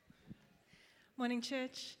Morning,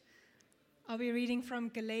 church. I'll be reading from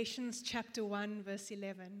Galatians chapter 1, verse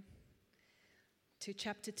 11 to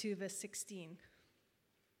chapter 2, verse 16.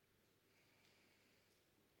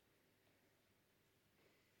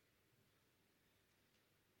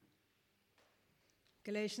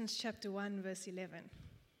 Galatians chapter 1, verse 11.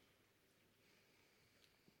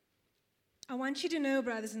 I want you to know,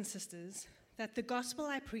 brothers and sisters, that the gospel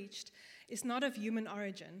I preached is not of human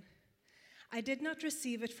origin. I did not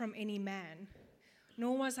receive it from any man,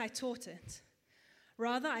 nor was I taught it.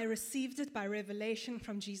 Rather, I received it by revelation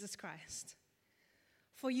from Jesus Christ.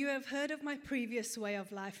 For you have heard of my previous way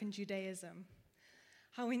of life in Judaism,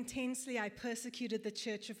 how intensely I persecuted the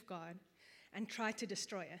church of God and tried to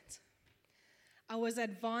destroy it. I was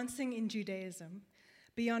advancing in Judaism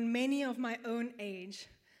beyond many of my own age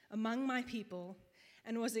among my people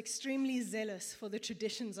and was extremely zealous for the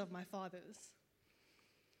traditions of my fathers.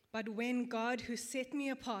 But when God, who set me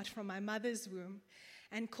apart from my mother's womb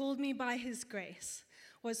and called me by his grace,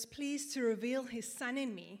 was pleased to reveal his Son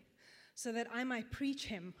in me so that I might preach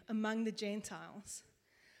him among the Gentiles,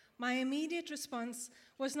 my immediate response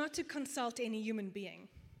was not to consult any human being.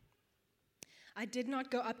 I did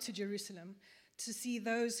not go up to Jerusalem to see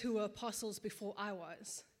those who were apostles before I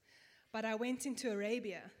was, but I went into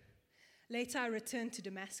Arabia. Later I returned to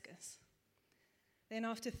Damascus. Then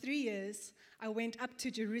after 3 years, I went up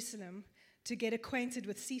to Jerusalem to get acquainted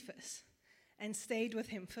with Cephas and stayed with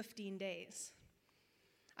him 15 days.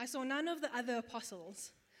 I saw none of the other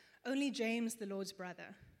apostles, only James, the Lord's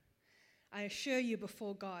brother. I assure you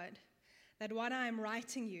before God that what I am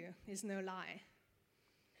writing you is no lie.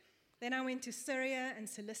 Then I went to Syria and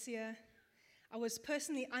Cilicia. I was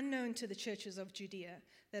personally unknown to the churches of Judea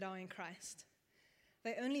that are in Christ.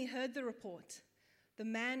 They only heard the report. The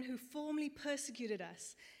man who formerly persecuted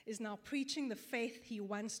us is now preaching the faith he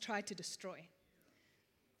once tried to destroy.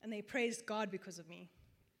 And they praised God because of me.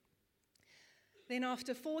 Then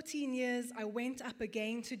after 14 years, I went up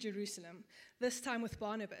again to Jerusalem, this time with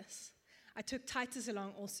Barnabas. I took Titus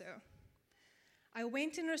along also. I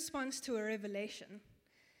went in response to a revelation,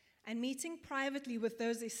 and meeting privately with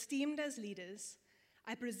those esteemed as leaders,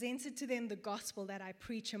 I presented to them the gospel that I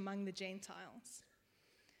preach among the Gentiles.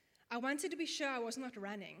 I wanted to be sure I was not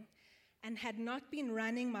running and had not been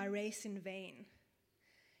running my race in vain.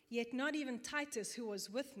 Yet not even Titus, who was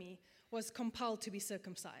with me, was compelled to be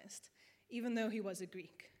circumcised, even though he was a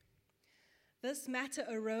Greek. This matter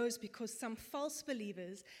arose because some false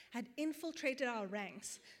believers had infiltrated our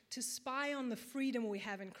ranks to spy on the freedom we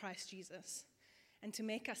have in Christ Jesus and to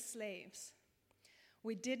make us slaves.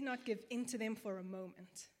 We did not give in to them for a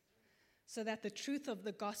moment, so that the truth of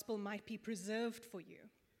the gospel might be preserved for you.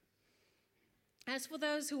 As for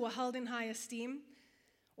those who were held in high esteem,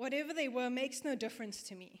 whatever they were makes no difference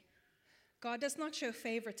to me. God does not show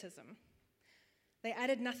favoritism. They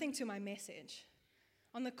added nothing to my message.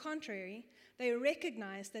 On the contrary, they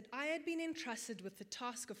recognized that I had been entrusted with the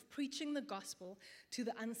task of preaching the gospel to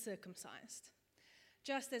the uncircumcised,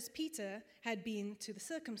 just as Peter had been to the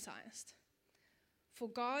circumcised. For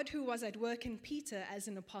God, who was at work in Peter as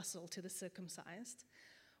an apostle to the circumcised,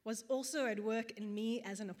 was also at work in me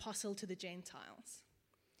as an apostle to the Gentiles.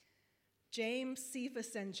 James,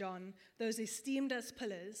 Cephas, and John, those esteemed as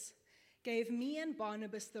pillars, gave me and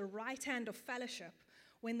Barnabas the right hand of fellowship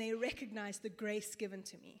when they recognized the grace given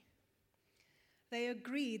to me. They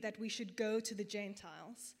agreed that we should go to the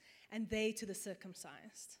Gentiles and they to the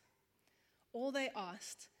circumcised. All they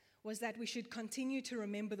asked was that we should continue to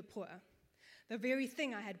remember the poor, the very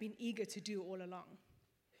thing I had been eager to do all along.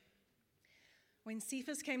 When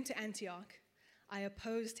Cephas came to Antioch, I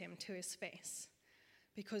opposed him to his face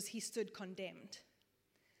because he stood condemned.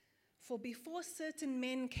 For before certain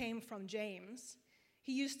men came from James,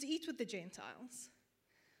 he used to eat with the Gentiles.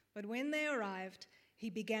 But when they arrived, he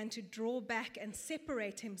began to draw back and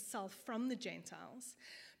separate himself from the Gentiles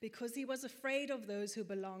because he was afraid of those who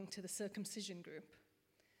belonged to the circumcision group.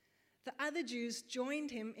 The other Jews joined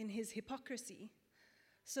him in his hypocrisy,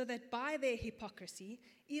 so that by their hypocrisy,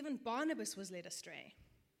 even Barnabas was led astray.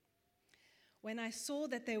 When I saw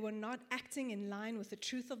that they were not acting in line with the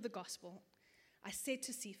truth of the gospel, I said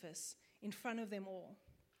to Cephas in front of them all,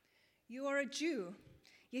 "You are a Jew,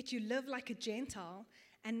 yet you live like a Gentile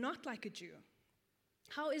and not like a Jew.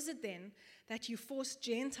 How is it then that you force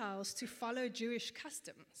Gentiles to follow Jewish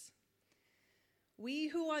customs? We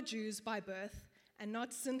who are Jews by birth and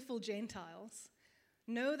not sinful Gentiles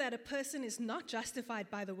know that a person is not justified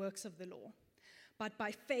by the works of the law, but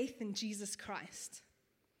by faith in Jesus Christ.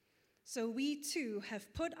 So we too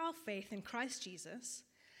have put our faith in Christ Jesus,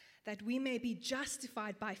 that we may be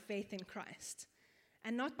justified by faith in Christ,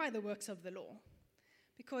 and not by the works of the law,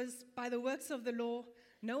 because by the works of the law,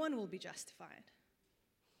 no one will be justified.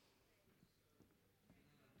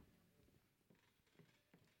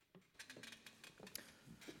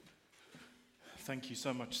 Thank you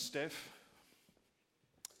so much, Steph.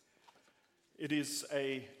 It is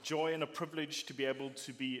a joy and a privilege to be able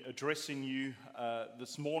to be addressing you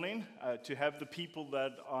this morning, to have the people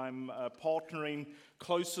that I'm partnering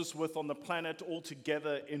closest with on the planet all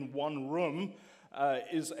together in one room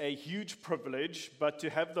is a huge privilege, but to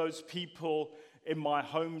have those people in my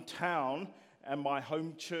hometown and my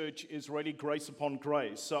home church is really grace upon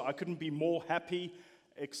grace. So I couldn't be more happy,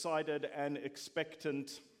 excited, and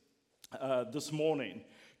expectant this morning.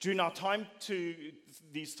 During our time to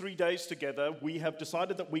these 3 days together, we have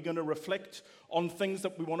decided that we're going to reflect on things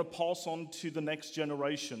that we want to pass on to the next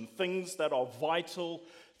generation, things that are vital,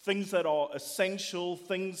 things that are essential,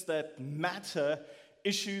 things that matter,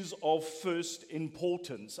 issues of first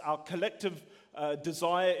importance. Our collective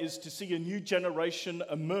desire is to see a new generation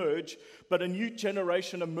emerge, but a new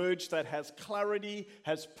generation emerge that has clarity,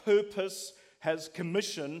 has purpose, has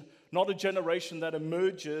commission, not a generation that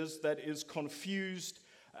emerges that is confused,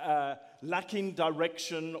 lacking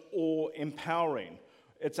direction or empowering.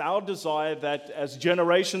 It's our desire that as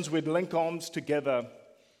generations we'd link arms together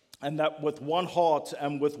and that with one heart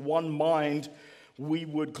and with one mind we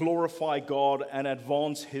would glorify God and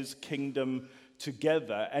advance His kingdom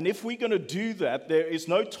together. And if we're going to do that, there is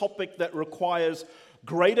no topic that requires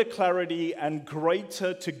greater clarity and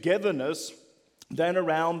greater togetherness than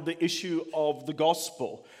around the issue of the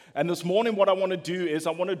gospel. And this morning what I want to do is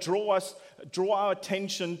I want to draw our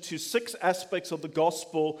attention to 6 aspects of the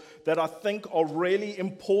gospel that I think are really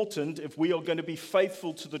important if we are going to be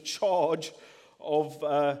faithful to the charge of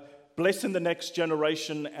blessing the next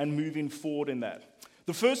generation and moving forward in that.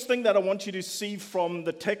 The first thing that I want you to see from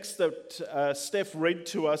the text that Steph read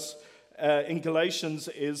to us in Galatians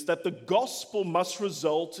is that the gospel must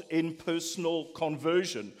result in personal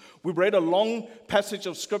conversion. We read a long passage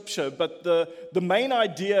of scripture, but the main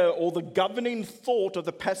idea or the governing thought of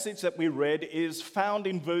the passage that we read is found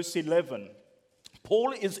in verse 11.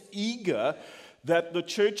 Paul is eager that the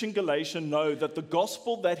church in Galatia know that the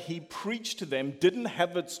gospel that he preached to them didn't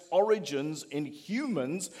have its origins in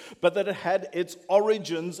humans, but that it had its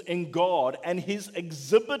origins in God. And his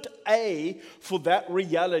exhibit A for that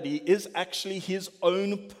reality is actually his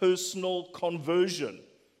own personal conversion.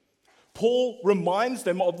 Paul reminds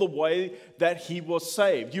them of the way that he was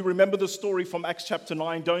saved. You remember the story from Acts chapter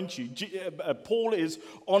 9, don't you? Paul is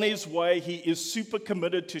on his way. He is super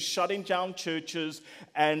committed to shutting down churches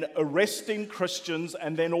and arresting Christians.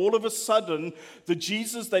 And then all of a sudden, the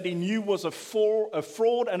Jesus that he knew was a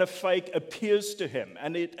fraud and a fake appears to him.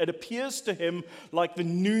 And it appears to him like the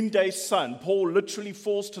noonday sun. Paul literally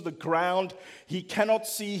falls to the ground. He cannot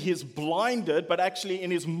see. He's blinded. But actually,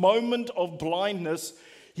 in his moment of blindness,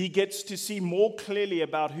 he gets to see more clearly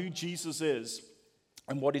about who Jesus is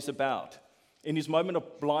and what he's about. In his moment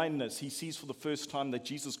of blindness, he sees for the first time that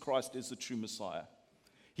Jesus Christ is the true Messiah.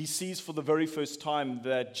 He sees for the very first time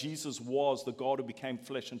that Jesus was the God who became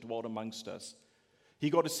flesh and dwelt amongst us. He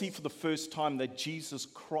got to see for the first time that Jesus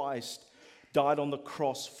Christ died on the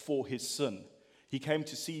cross for his sin. He came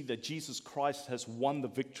to see that Jesus Christ has won the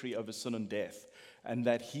victory over sin and death, and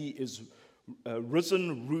that he is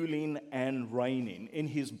risen, ruling, and reigning. In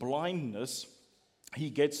his blindness, he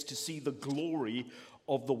gets to see the glory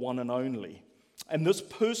of the one and only. And this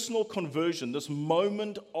personal conversion, this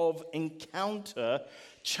moment of encounter,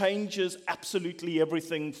 changes absolutely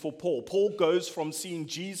everything for Paul. Paul goes from seeing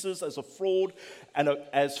Jesus as a fraud and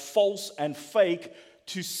as false and fake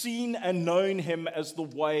to seeing and knowing him as the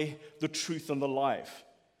way, the truth, and the life.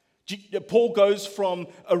 Paul goes from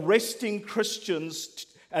arresting Christians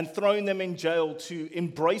and throwing them in jail to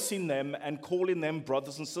embracing them and calling them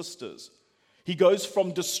brothers and sisters. He goes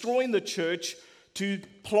from destroying the church to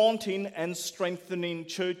planting and strengthening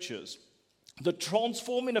churches. The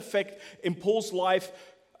transforming effect in Paul's life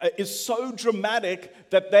is so dramatic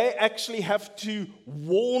that they actually have to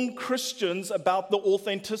warn Christians about the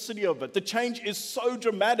authenticity of it. The change is so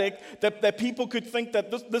dramatic that people could think that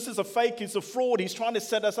this is a fake, he's a fraud, he's trying to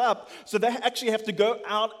set us up. So they actually have to go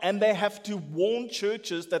out and they have to warn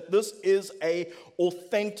churches that this is an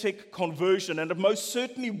authentic conversion. And it most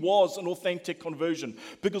certainly was an authentic conversion,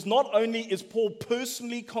 because not only is Paul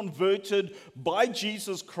personally converted by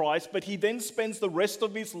Jesus Christ, but he then spends the rest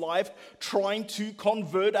of his life trying to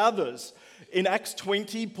convert others. In Acts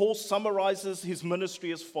 20, Paul summarizes his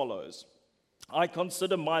ministry as follows: I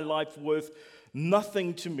consider my life worth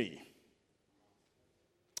nothing to me.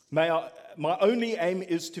 My only aim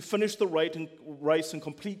is to finish the race and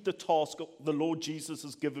complete the task the Lord Jesus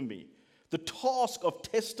has given me, the task of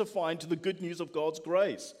testifying to the good news of God's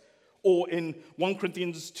grace. Or in 1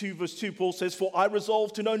 Corinthians 2 verse 2, Paul says, "For I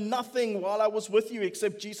resolved to know nothing while I was with you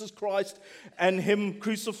except Jesus Christ and him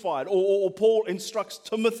crucified." Or Paul instructs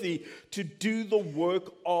Timothy to do the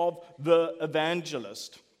work of the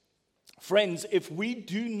evangelist. Friends, if we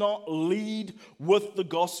do not lead with the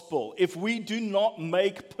gospel, if we do not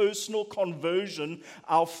make personal conversion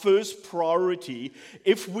our first priority,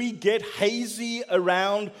 if we get hazy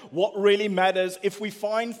around what really matters, if we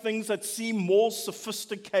find things that seem more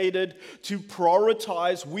sophisticated to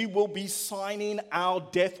prioritize, we will be signing our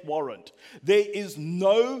death warrant. There is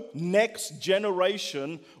no next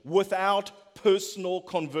generation without personal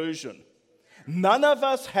conversion. None of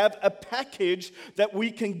us have a package that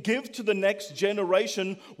we can give to the next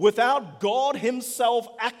generation without God himself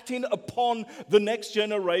acting upon the next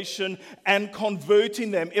generation and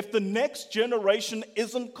converting them. If the next generation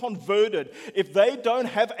isn't converted, if they don't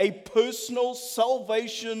have a personal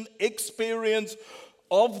salvation experience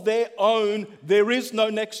of their own, there is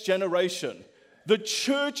no next generation. The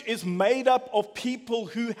church is made up of people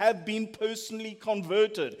who have been personally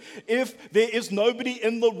converted. If there is nobody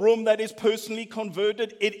in the room that is personally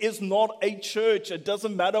converted, it is not a church. It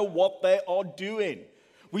doesn't matter what they are doing.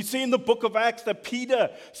 We see in the book of Acts that Peter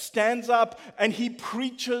stands up and he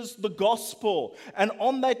preaches the gospel. And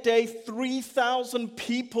on that day, 3,000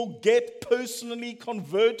 people get personally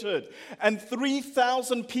converted. And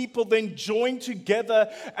 3,000 people then join together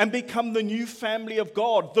and become the new family of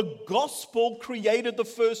God. The gospel created the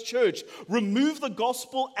first church. Remove the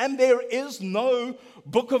gospel and there is no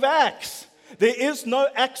book of Acts. There is no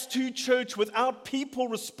Acts 2 church without people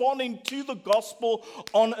responding to the gospel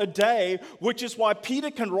on a day, which is why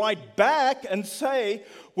Peter can write back and say,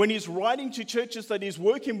 when he's writing to churches that he's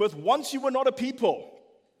working with, once you were not a people,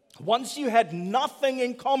 once you had nothing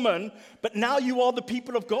in common, but now you are the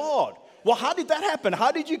people of God. Well, how did that happen?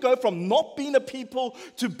 How did you go from not being a people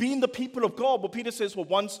to being the people of God? Well, Peter says, well,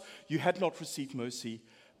 once you had not received mercy,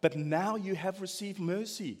 but now you have received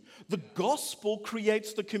mercy. The gospel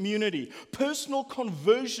creates the community. Personal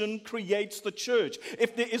conversion creates the church.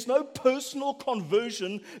 If there is no personal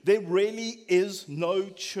conversion, there really is no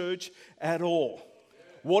church at all.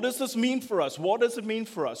 What does this mean for us? What does it mean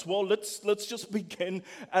for us? Well, let's just begin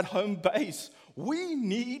at home base. We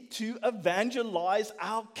need to evangelize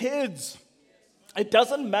our kids. It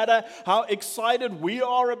doesn't matter how excited we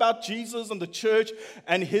are about Jesus and the church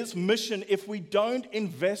and his mission if we don't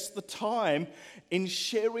invest the time in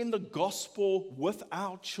sharing the gospel with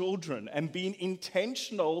our children and being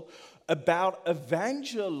intentional about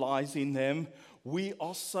evangelizing them. We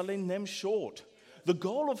are selling them short. The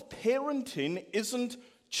goal of parenting isn't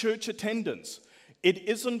church attendance. It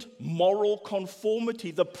isn't moral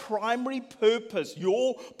conformity. The primary purpose,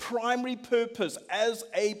 your primary purpose as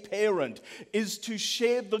a parent, is to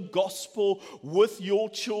share the gospel with your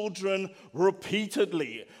children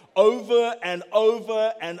repeatedly, over and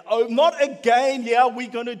over and over. Not again, yeah,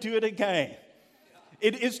 we're going to do it again.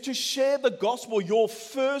 It is to share the gospel. Your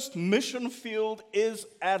first mission field is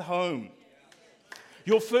at home.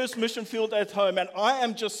 Your first mission field at home. And I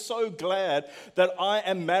am just so glad that I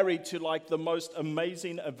am married to like the most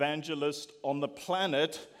amazing evangelist on the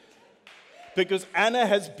planet, because Anna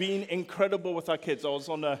has been incredible with our kids. I was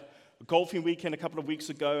on a golfing weekend a couple of weeks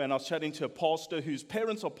ago and I was chatting to a pastor whose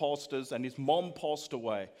parents are pastors and his mom passed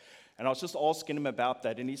away. And I was just asking him about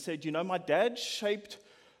that. And he said, you know, my dad shaped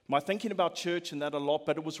my thinking about church and that a lot,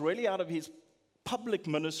 but it was really out of his public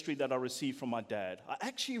ministry that I received from my dad. I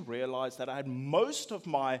actually realized that I had most of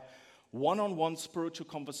my one-on-one spiritual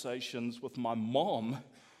conversations with my mom,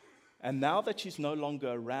 and now that she's no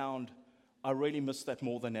longer around, I really miss that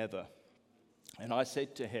more than ever. And I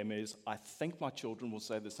said to him I think my children will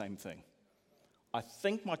say the same thing. I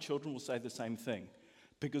think my children will say the same thing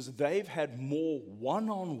because they've had more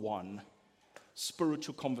one-on-one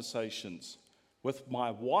spiritual conversations with my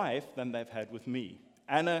wife than they've had with me.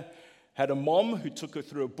 Anna had a mom who took her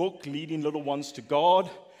through a book, Leading Little Ones to God,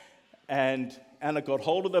 and Anna got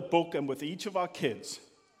hold of that book, and with each of our kids,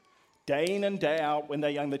 day in and day out, when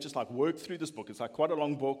they're young, they just like work through this book. It's like quite a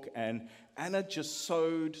long book, and Anna just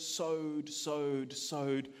sowed so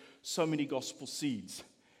many gospel seeds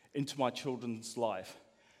into my children's life.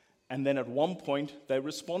 And then at one point, they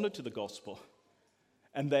responded to the gospel,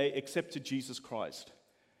 and they accepted Jesus Christ.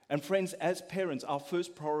 And friends, as parents, our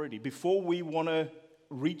first priority, before we want to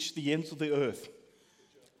reach the ends of the earth,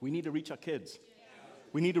 we need to reach our kids.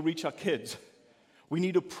 We need to reach our kids. We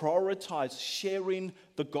need to prioritize sharing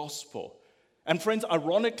the gospel. And friends,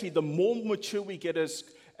 ironically, the more mature we get as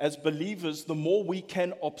believers, the more we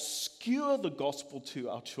can obscure the gospel to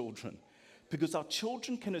our children. Because our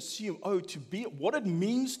children can assume, what it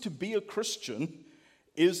means to be a Christian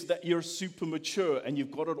is that you're super mature and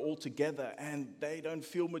you've got it all together, and they don't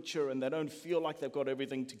feel mature and they don't feel like they've got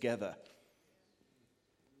everything together.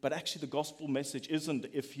 But actually, the gospel message isn't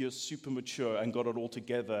if you're super mature and got it all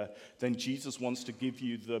together, then Jesus wants to give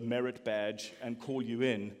you the merit badge and call you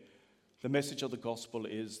in. The message of the gospel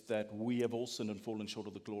is that we have all sinned and fallen short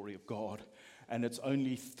of the glory of God. And it's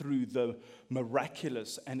only through the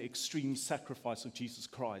miraculous and extreme sacrifice of Jesus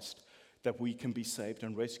Christ that we can be saved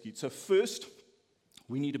and rescued. So first,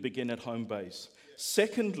 we need to begin at home base.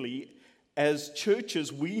 Secondly, as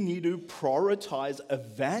churches, we need to prioritize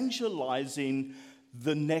evangelizing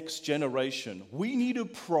the next generation. We need to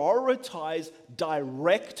prioritize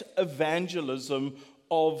direct evangelism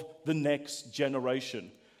of the next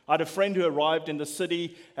generation. I had a friend who arrived in the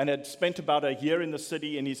city and had spent about a year in the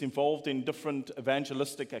city, and he's involved in different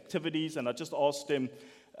evangelistic activities. And I just asked him,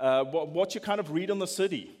 what you kind of read on the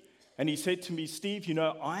city? And he said to me, Steve,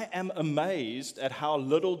 I am amazed at how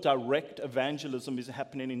little direct evangelism is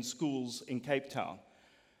happening in schools in Cape Town.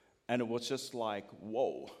 And it was just like,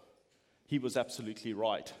 whoa. He was absolutely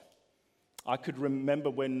right. I could remember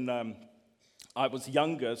when I was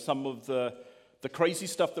younger, some of the crazy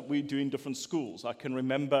stuff that we do in different schools. I can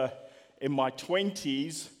remember in my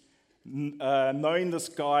 20s knowing this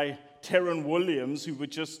guy, Terran Williams, who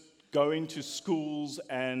would just go into schools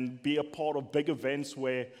and be a part of big events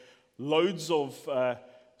where loads of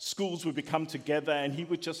schools would become together, and he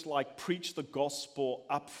would just like preach the gospel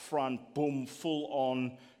up front, boom, full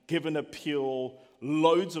on, give an appeal.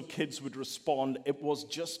 Loads of kids would respond. It was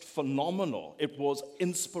just phenomenal. It was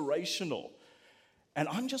inspirational. And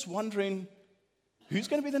I'm just wondering, who's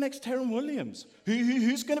going to be the next Terran Williams?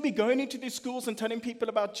 Who's going to be going into these schools and telling people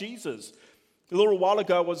about Jesus? A little while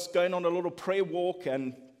ago, I was going on a little prayer walk,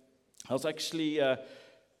 and I was actually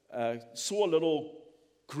saw a little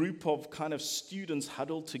group of kind of students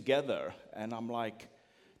huddled together, and I'm like,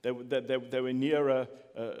 they were near a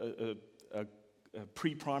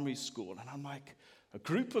pre-primary school, and I'm like, a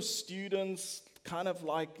group of students, kind of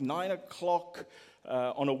like 9 o'clock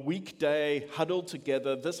on a weekday, huddled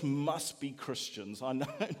together. This must be Christians. I know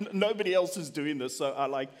nobody else is doing this, so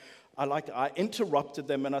I interrupted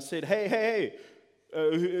them and I said, hey, who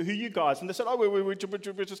you guys? And they said, we're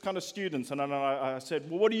just kind of students. And I said,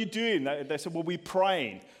 well, what are you doing? They said, well, we're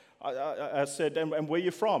praying. I said, and where are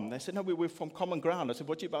you from? They said, no, we're from Common Ground. I said,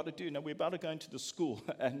 what are you about to do? No, we're about to go into the school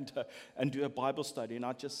and do a Bible study. And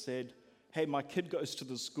I just said, hey, my kid goes to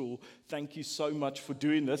the school. Thank you so much for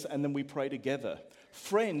doing this. And then we pray together.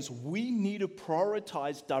 Friends, we need to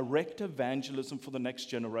prioritize direct evangelism for the next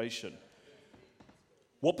generation.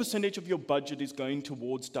 What percentage of your budget is going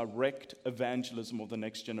towards direct evangelism of the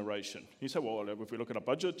next generation? You say, well, if we look at our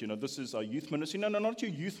budget, this is our youth ministry. No, not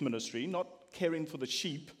your youth ministry, not caring for the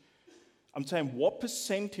sheep. I'm saying, what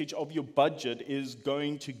percentage of your budget is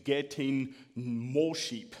going to get in more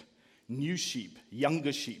sheep, new sheep,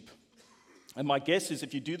 younger sheep? And my guess is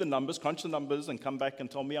if you do the numbers, crunch the numbers, and come back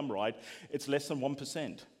and tell me I'm right, it's less than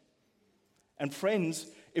 1%. And friends,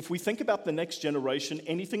 if we think about the next generation,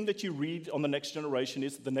 anything that you read on the next generation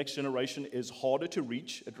is that the next generation is harder to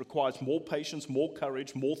reach. It requires more patience, more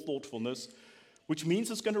courage, more thoughtfulness, which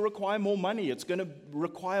means it's going to require more money. It's going to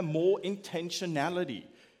require more intentionality.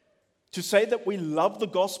 To say that we love the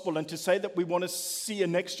gospel and to say that we want to see a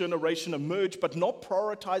next generation emerge, but not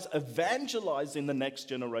prioritize evangelizing the next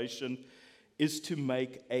generation, is to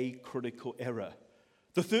make a critical error.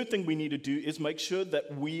 The third thing we need to do is make sure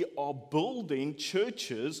that we are building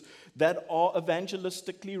churches that are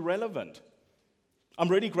evangelistically relevant. I'm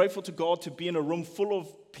really grateful to God to be in a room full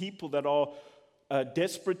of people that are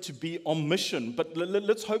desperate to be on mission. But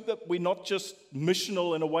let's hope that we're not just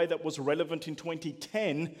missional in a way that was relevant in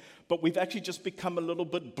 2010, but we've actually just become a little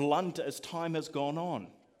bit blunt as time has gone on.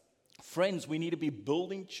 Friends, we need to be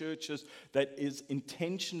building churches that is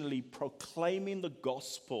intentionally proclaiming the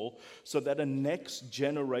gospel so that a next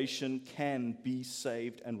generation can be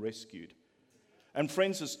saved and rescued. And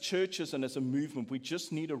friends, as churches and as a movement, we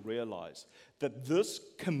just need to realize that this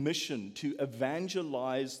commission to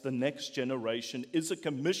evangelize the next generation is a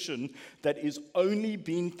commission that is only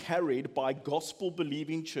being carried by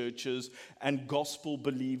gospel-believing churches and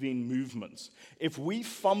gospel-believing movements. If we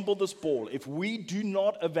fumble this ball, if we do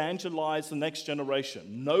not evangelize the next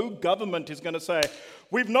generation, no government is going to say,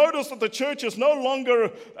 We've noticed that the church is no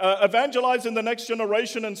longer evangelizing the next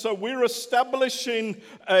generation, and so we're establishing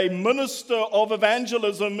a minister of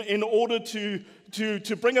evangelism in order to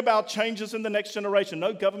bring about changes in the next generation.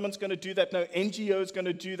 No government's going to do that. No NGO is going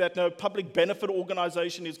to do that. No public benefit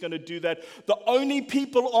organization is going to do that. The only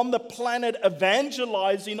people on the planet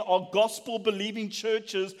evangelizing are gospel-believing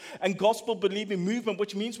churches and gospel-believing movement,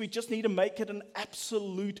 which means we just need to make it an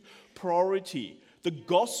absolute priority. The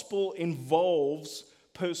gospel involves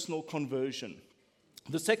personal conversion.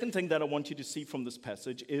 The second thing that I want you to see from this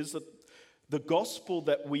passage is that the gospel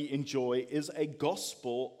that we enjoy is a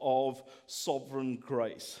gospel of sovereign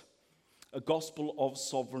grace. A gospel of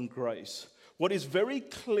sovereign grace. What is very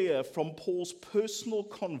clear from Paul's personal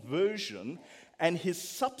conversion and his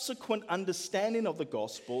subsequent understanding of the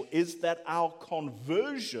gospel is that our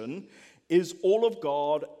conversion is all of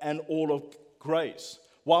God and all of grace.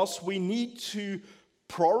 Whilst we need to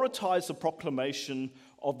prioritize the proclamation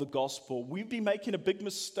of the gospel, we'd be making a big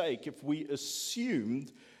mistake if we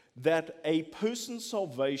assumed that a person's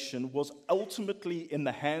salvation was ultimately in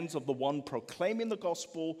the hands of the one proclaiming the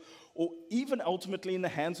gospel, or even ultimately in the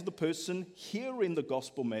hands of the person hearing the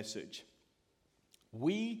gospel message.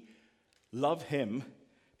 We love him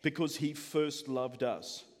because he first loved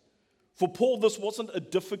us. For Paul, this wasn't a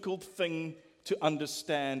difficult thing to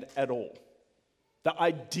understand at all. The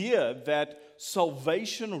idea that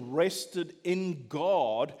salvation rested in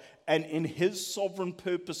God and in his sovereign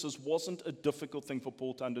purposes wasn't a difficult thing for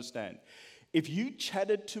Paul to understand. If you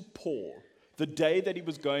chatted to Paul the day that he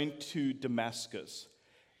was going to Damascus,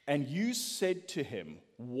 and you said to him,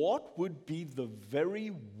 what would be the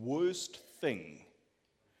very worst thing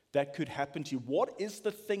that could happen to you? What is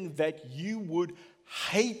the thing that you would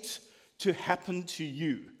hate to happen to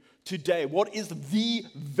you today? What is the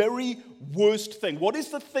very worst thing? What is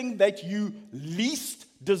the thing that you least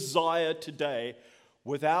desire today?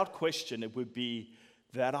 Without question, it would be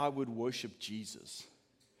that I would worship Jesus.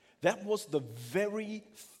 That was the very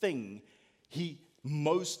thing he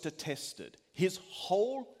most detested. His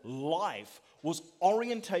whole life was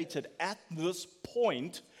orientated at this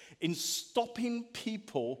point in stopping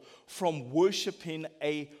people from worshiping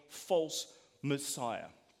a false Messiah.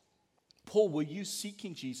 Paul, were you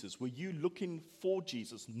seeking Jesus? Were you looking for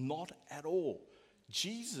Jesus? Not at all.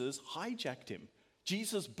 Jesus hijacked him.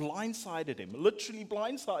 Jesus blindsided him, literally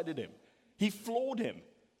blindsided him. He floored him.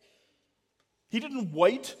 He didn't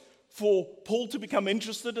wait for Paul to become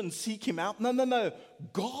interested and seek him out. No.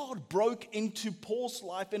 God broke into Paul's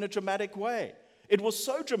life in a dramatic way. It was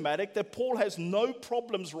so dramatic that Paul has no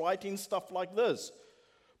problems writing stuff like this.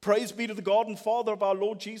 Praise be to the God and Father of our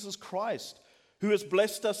Lord Jesus Christ, who has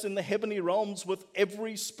blessed us in the heavenly realms with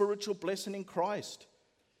every spiritual blessing in Christ.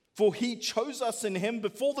 For he chose us in him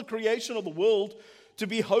before the creation of the world to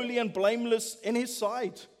be holy and blameless in his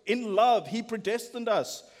sight. In love, he predestined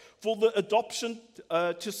us for the adoption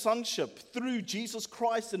to sonship through Jesus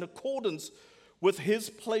Christ in accordance with his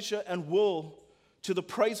pleasure and will, to the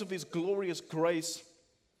praise of his glorious grace,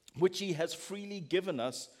 which he has freely given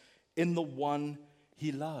us in the one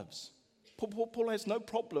he loves. Paul has no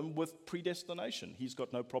problem with predestination. He's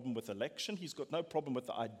got no problem with election. He's got no problem with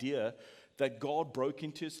the idea that God broke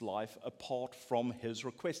into his life apart from his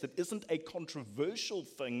request. It isn't a controversial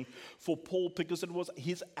thing for Paul because it was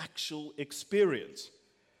his actual experience.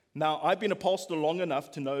 Now, I've been a pastor long enough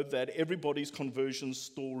to know that everybody's conversion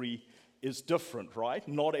story is different, right?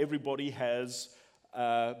 Not everybody has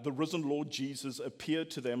the risen Lord Jesus appear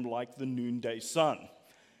to them like the noonday sun.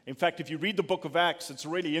 In fact, if you read the book of Acts, it's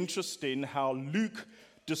really interesting how Luke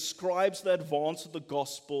describes the advance of the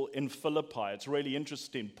gospel in Philippi. It's really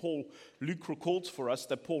interesting. Luke records for us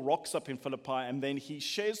that Paul rocks up in Philippi and then he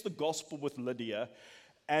shares the gospel with Lydia.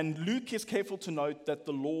 And Luke is careful to note that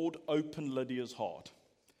the Lord opened Lydia's heart.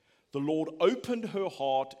 The Lord opened her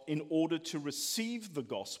heart in order to receive the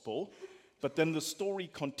gospel. But then the story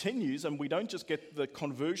continues, and we don't just get the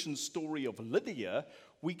conversion story of Lydia,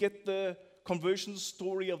 we get the conversion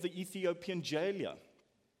story of the Ethiopian jailer.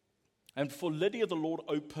 And for Lydia, the Lord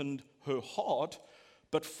opened her heart,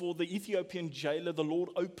 but for the Ethiopian jailer, the Lord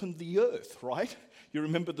opened the earth, right? You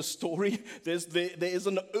remember the story? There is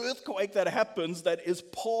an earthquake that happens that is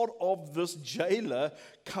part of this jailer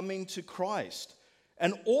coming to Christ.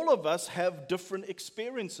 And all of us have different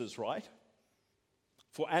experiences, right?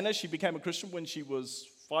 For Anna, she became a Christian when she was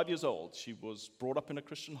 5 years old. She was brought up in a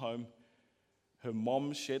Christian home. Her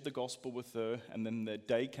mom shared the gospel with her, and then the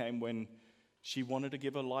day came when she wanted to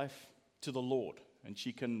give her life to the Lord. And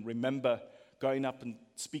she can remember going up and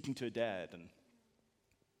speaking to her dad, and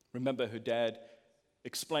remember her dad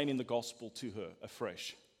explaining the gospel to her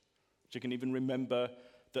afresh. She can even remember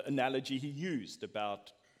the analogy he used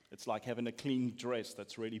about it's like having a clean dress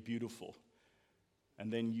that's really beautiful.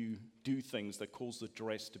 And then you do things that cause the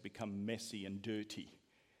dress to become messy and dirty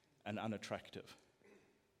and unattractive.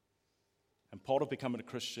 And part of becoming a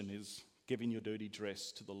Christian is giving your dirty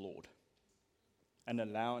dress to the Lord and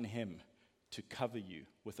allowing him to cover you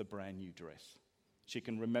with a brand new dress. She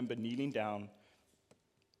can remember kneeling down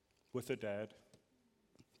with her dad,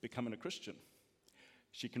 becoming a Christian.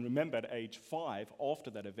 She can remember at age 5, after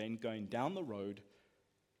that event, going down the road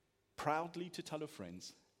proudly to tell her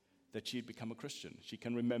friends that she had become a Christian. She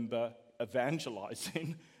can remember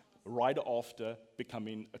evangelizing right after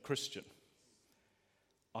becoming a Christian.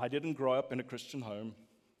 I didn't grow up in a Christian home.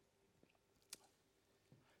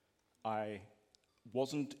 I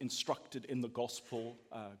wasn't instructed in the gospel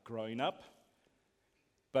growing up.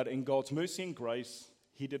 But in God's mercy and grace,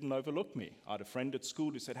 he didn't overlook me. I had a friend at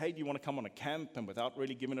school who said, hey, do you want to come on a camp? And without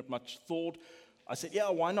really giving it much thought, I said, yeah,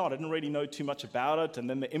 why not? I didn't really know too much about it. And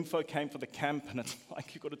then the info came for the camp, and it's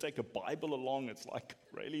like, you've got to take a Bible along. It's like,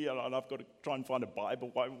 really? And I've got to try and find a Bible.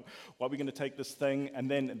 Why are we going to take this thing? And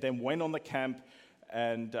then went on the camp,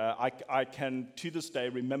 and I can, to this day,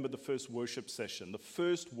 remember the first worship session. The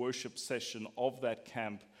first worship session of that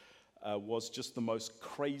camp was just the most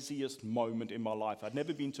craziest moment in my life. I'd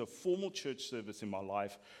never been to a formal church service in my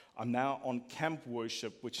life. I'm now on camp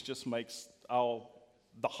worship, which just makes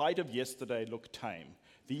the height of yesterday look tame.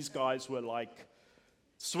 These guys were like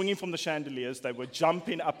swinging from the chandeliers. They were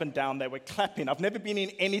jumping up and down. They were clapping. I've never been in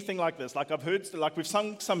anything like this. Like we've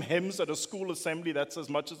sung some hymns at a school assembly. That's as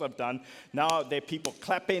much as I've done. Now there are people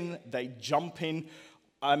clapping. They jumping.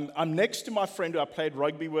 I'm next to my friend who I played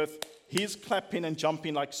rugby with. He's clapping and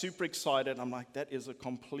jumping, like super excited. I'm like, that is a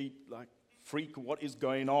complete like freak. What is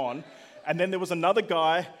going on? And then there was another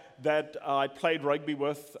guy that I played rugby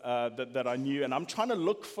with that I knew, and I'm trying to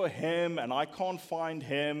look for him, and I can't find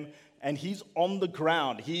him. And he's on the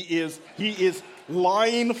ground. He is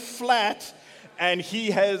lying flat, and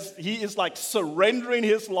he is like surrendering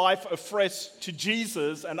his life afresh to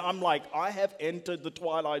Jesus. And I'm like, I have entered the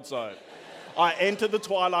twilight zone. I entered the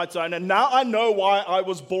twilight zone, and now I know why I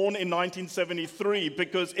was born in 1973,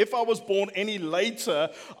 because if I was born any later,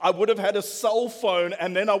 I would have had a cell phone,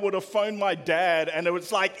 and then I would have phoned my dad, and it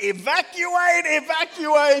was like, evacuate,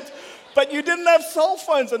 evacuate. But you didn't have cell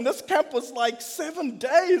phones, and this camp was like 7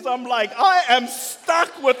 days. I'm like, I am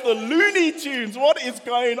stuck with the Looney Tunes. What is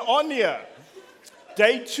going on here?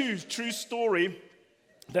 Day 2, true story.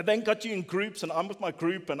 They then got you in groups, and I'm with my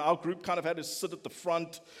group, and our group kind of had to sit at the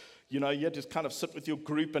front. You know, you had to kind of sit with your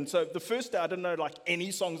group. And so the first day, I didn't know like any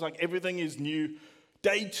songs, like everything is new.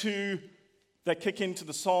 Day 2, they kick into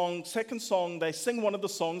the song. Second song, they sing one of the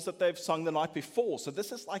songs that they've sung the night before. So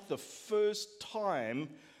this is like the first time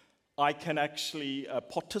I can actually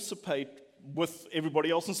participate with everybody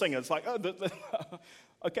else and sing. It's like,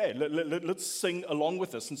 okay, let's sing along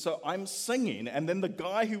with this. And so I'm singing, and then the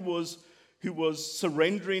guy who was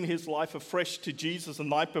surrendering his life afresh to Jesus the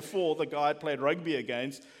night before, the guy I played rugby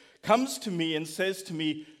against, comes to me and says to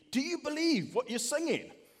me, do you believe what you're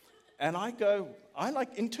singing? And I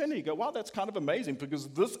like internally go, wow, that's kind of amazing, because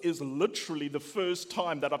this is literally the first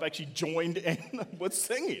time that I've actually joined in with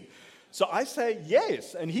singing. So I say,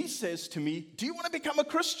 yes. And he says to me, do you want to become a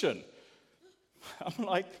Christian? I'm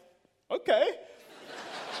like, okay.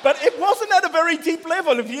 But it wasn't at a very deep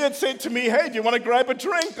level. If he had said to me, hey, do you want to grab a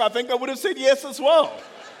drink? I think I would have said yes as well.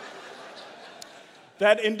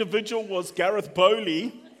 That individual was Gareth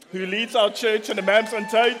Bowley, who leads our church in the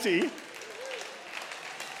Mamsantoti.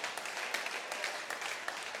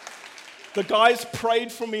 The guys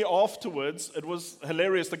prayed for me afterwards. It was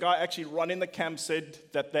hilarious. The guy actually running the camp said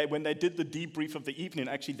that when they did the debrief of the evening,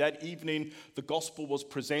 actually that evening the gospel was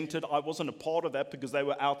presented. I wasn't a part of that because they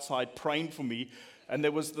were outside praying for me. And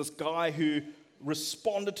there was this guy who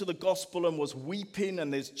responded to the gospel and was weeping,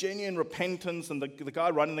 and there's genuine repentance. And the guy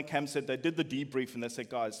running the camp said they did the debrief, and they said,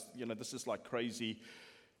 guys, this is like crazy.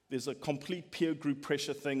 There's a complete peer group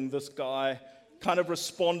pressure thing. This guy kind of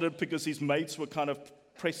responded because his mates were kind of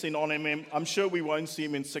pressing on him. I'm sure we won't see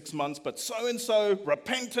him in 6 months, but so-and-so,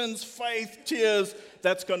 repentance, faith, tears,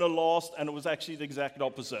 that's going to last. And it was actually the exact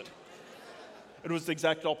opposite. It was the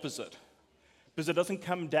exact opposite. Because it doesn't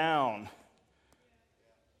come down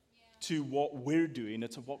to what we're doing,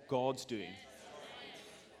 it's what God's doing.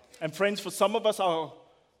 And friends, for some of us, our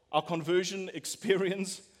conversion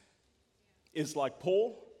experience is like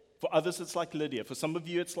Paul. For others, it's like Lydia. For some of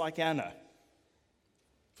you, it's like Anna.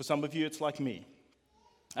 For some of you, it's like me.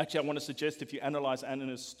 Actually, I want to suggest if you analyze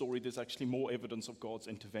Anna's story, there's actually more evidence of God's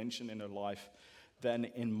intervention in her life than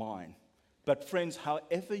in mine. But friends,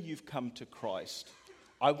 however you've come to Christ,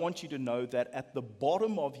 I want you to know that at the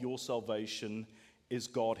bottom of your salvation is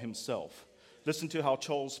God himself. Listen to how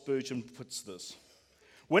Charles Spurgeon puts this.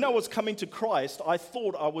 When I was coming to Christ, I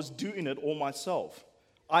thought I was doing it all myself.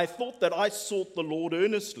 I thought that I sought the Lord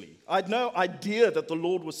earnestly. I had no idea that the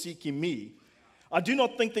Lord was seeking me. I do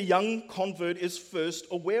not think the young convert is first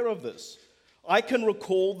aware of this. I can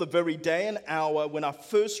recall the very day and hour when I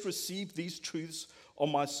first received these truths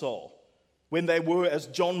on my soul, when they were, as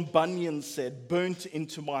John Bunyan said, burnt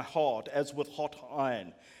into my heart as with hot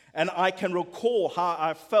iron. And I can recall how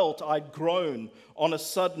I felt I'd grown on a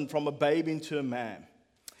sudden from a babe into a man,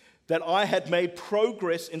 that I had made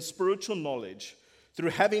progress in spiritual knowledge through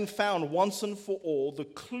having found once and for all the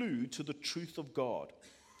clue to the truth of God.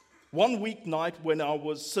 One weeknight when I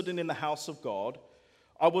was sitting in the house of God,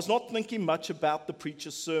 I was not thinking much about the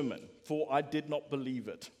preacher's sermon, for I did not believe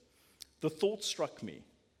it. The thought struck me,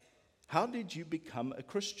 how did you become a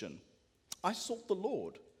Christian? I sought the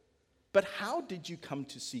Lord. But how did you come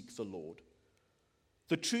to seek the Lord?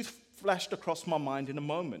 The truth flashed across my mind in a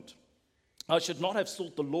moment. I should not have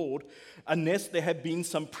sought the Lord unless there had been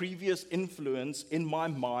some previous influence in my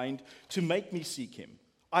mind to make me seek him.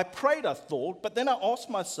 I prayed, I thought, but then I asked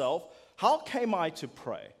myself, how came I to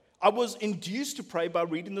pray? I was induced to pray by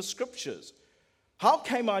reading the scriptures. How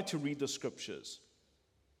came I to read the scriptures?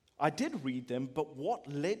 I did read them, but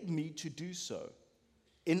what led me to do so?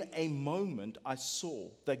 In a moment, I saw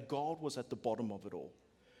that God was at the bottom of it all,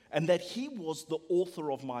 and that he was the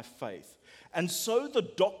author of my faith. And so the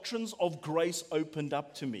doctrines of grace opened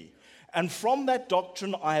up to me. And from that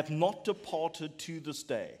doctrine, I have not departed to this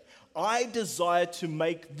day. I desire to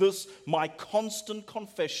make this my constant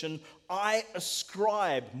confession. I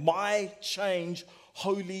ascribe my change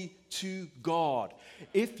wholly to God.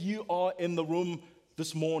 If you are in the room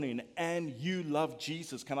this morning and you love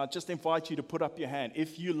Jesus, can I just invite you to put up your hand?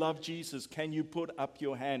 If you love Jesus, can you put up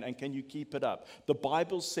your hand and can you keep it up? The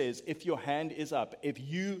Bible says if your hand is up, if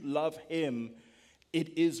you love him,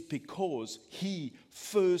 it is because he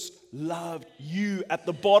first loved you. At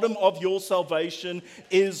the bottom of your salvation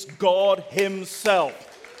is God himself.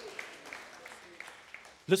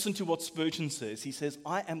 Listen to what Spurgeon says. He says,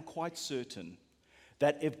 I am quite certain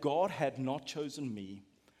that if God had not chosen me,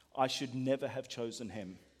 I should never have chosen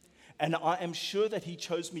him. And I am sure that he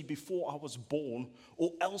chose me before I was born,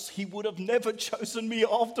 or else he would have never chosen me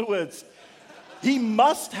afterwards. He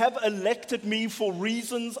must have elected me for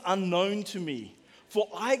reasons unknown to me. For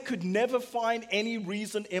I could never find any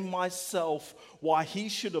reason in myself why he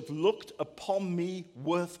should have looked upon me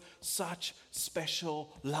with such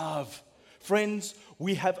special love. Friends,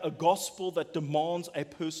 we have a gospel that demands a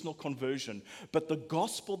personal conversion, but the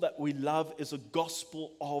gospel that we love is a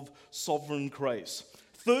gospel of sovereign grace.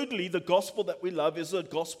 Thirdly, the gospel that we love is a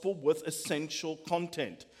gospel with essential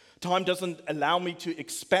content. Time doesn't allow me to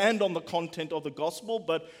expand on the content of the gospel,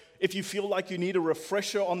 but if you feel like you need a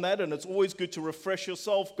refresher on that, and it's always good to refresh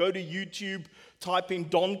yourself, go to YouTube, type in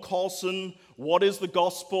Don Carson, what is the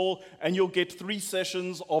gospel, and you'll get 3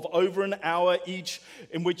 sessions of over an hour each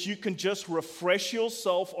in which you can just refresh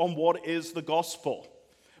yourself on what is the gospel.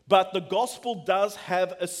 But the gospel does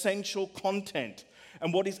have essential content.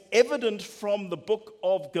 And what is evident from the book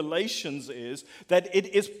of Galatians is that it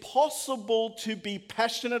is possible to be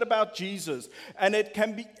passionate about Jesus, and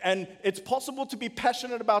it's possible to be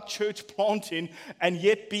passionate about church planting and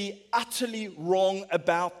yet be utterly wrong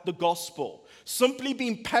about the gospel. Simply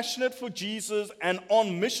being passionate for Jesus and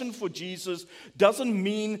on mission for Jesus doesn't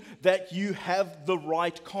mean that you have the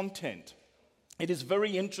right content. It is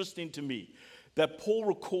very interesting to me that Paul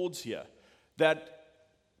records here that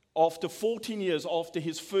after 14 years after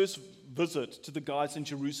his first visit to the guys in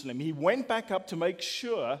Jerusalem, he went back up to make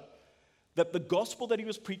sure that the gospel that he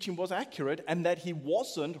was preaching was accurate and that he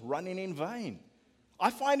wasn't running in vain. I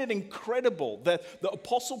find it incredible that the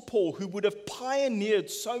Apostle Paul, who would have pioneered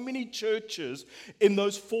so many churches in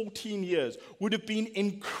those 14 years, would have been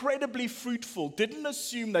incredibly fruitful, didn't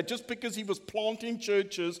assume that just because he was planting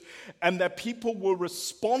churches and that people were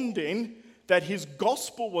responding, that his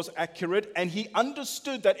gospel was accurate, and he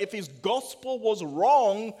understood that if his gospel was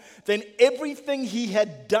wrong, then everything he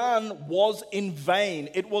had done was in vain.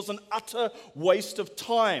 It was an utter waste of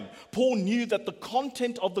time. Paul knew that the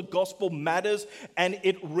content of the gospel matters, and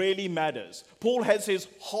it really matters. Paul has his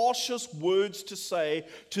harshest words to say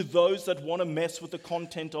to those that want to mess with the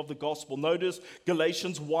content of the gospel. Notice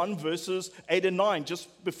Galatians 1 verses 8 and 9,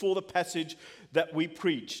 just before the passage that we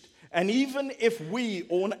preached. And even if we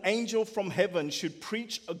or an angel from heaven should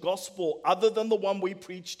preach a gospel other than the one we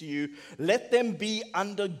preach to you, let them be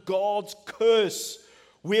under God's curse.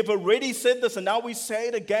 We have already said this, and now we say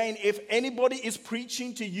it again. If anybody is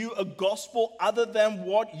preaching to you a gospel other than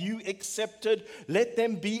what you accepted, let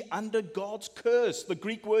them be under God's curse. The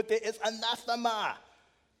Greek word there is anathema.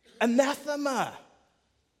 Anathema.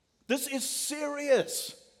 This is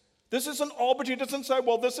serious. This isn't arbitrary. It doesn't say,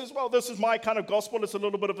 this is my kind of gospel. It's a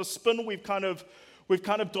little bit of a spin. We've kind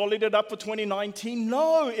of dollied it up for 2019.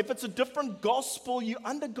 No, if it's a different gospel, you're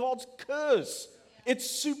under God's curse. It's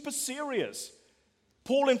super serious.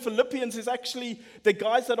 Paul in Philippians is actually the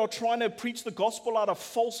guys that are trying to preach the gospel out of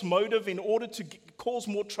false motive in order to cause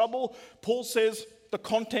more trouble. Paul says, the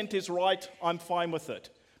content is right, I'm fine with it.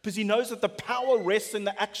 Because he knows that the power rests in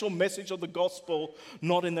the actual message of the gospel,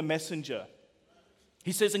 not in the messenger.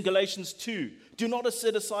 He says in Galatians 2, do not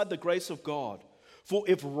set aside the grace of God. For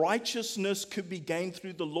if righteousness could be gained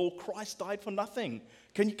through the law, Christ died for nothing.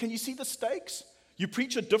 Can you see the stakes? You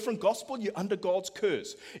preach a different gospel, you're under God's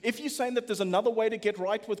curse. If you're saying that there's another way to get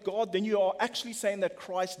right with God, then you are actually saying that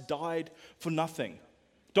Christ died for nothing.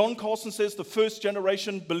 Don Carson says the first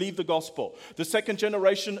generation believe the gospel. The second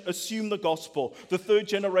generation assume the gospel. The third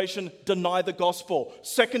generation deny the gospel.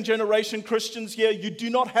 Second generation Christians here, you do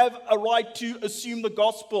not have a right to assume the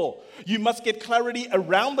gospel. You must get clarity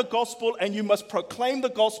around the gospel and you must proclaim the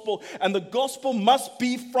gospel. And the gospel must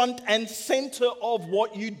be front and center of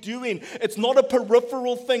what you're doing. It's not a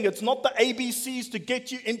peripheral thing. It's not the ABCs to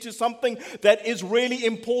get you into something that is really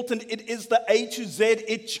important. It is the A to Z.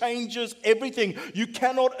 It changes everything. You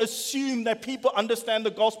cannot assume that people understand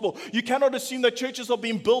the gospel. You cannot assume that churches are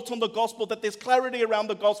being built on the gospel, that there's clarity around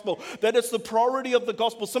the gospel, that it's the priority of the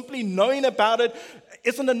gospel. Simply knowing about it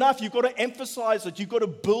isn't enough. You've got to emphasize it. You've got to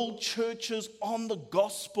build churches on the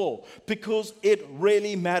gospel because it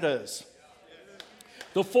really matters.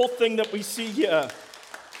 The fourth thing that we see here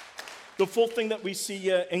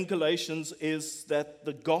in Galatians is that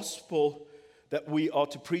the gospel that we are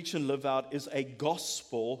to preach and live out is a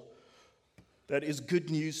gospel that is good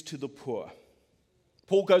news to the poor.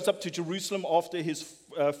 Paul goes up to Jerusalem after his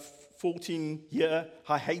 14-year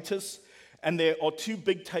hiatus, and there are two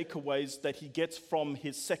big takeaways that he gets from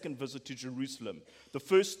his second visit to Jerusalem. The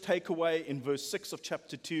first takeaway in verse 6 of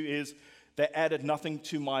chapter 2 is, they added nothing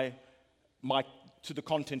to to the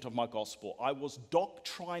content of my gospel. I was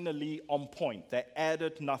doctrinally on point. They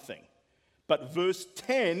added nothing. But verse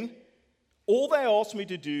 10, all they asked me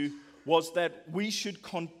to do was that we should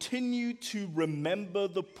continue to remember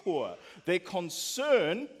the poor. Their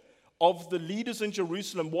concern of the leaders in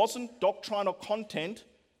Jerusalem wasn't doctrine or content.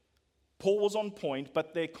 Paul was on point,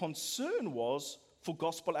 but their concern was for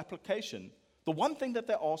gospel application. The one thing that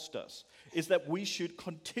they asked us is that we should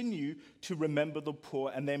continue to remember the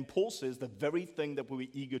poor. And then Paul says the very thing that we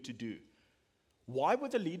were eager to do. Why were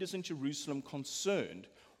the leaders in Jerusalem concerned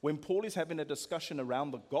when Paul is having a discussion around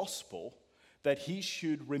the gospel that he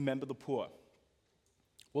should remember the poor?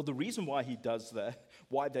 Well, the reason why he does that,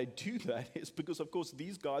 why they do that, is because, of course,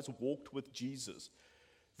 these guys walked with Jesus.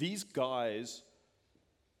 These guys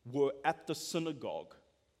were at the synagogue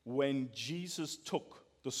when Jesus took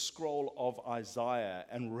the scroll of Isaiah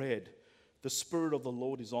and read, "The Spirit of the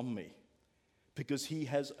Lord is on me, because he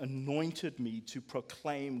has anointed me to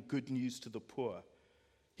proclaim good news to the poor.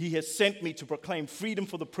 He has sent me to proclaim freedom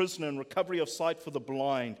for the prisoner and recovery of sight for the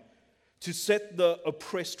blind, to set the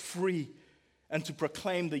oppressed free, and to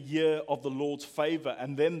proclaim the year of the Lord's favor."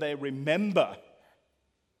 And then they remember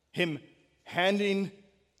him handing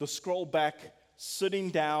the scroll back,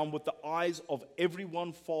 sitting down with the eyes of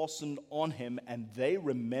everyone fastened on him, and they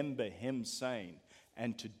remember him saying,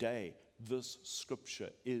 "And today this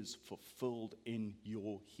scripture is fulfilled in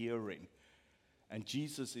your hearing." And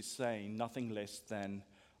Jesus is saying nothing less than,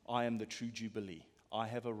 "I am the true Jubilee. I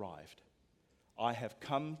have arrived. I have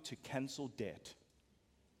come to cancel debt,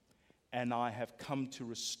 and I have come to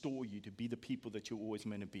restore you to be the people that you're always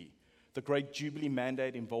meant to be." The great Jubilee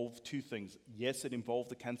mandate involved two things. Yes, it involved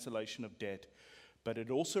the cancellation of debt, but it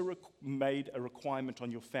also made a requirement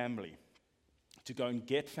on your family to go and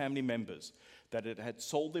get family members that it had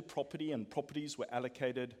sold their property, and properties were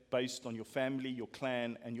allocated based on your family, your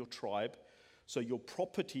clan, and your tribe. So your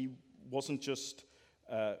property wasn't just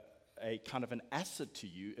a kind of an asset to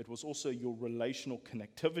you, it was also your relational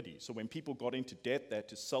connectivity. So when people got into debt, they had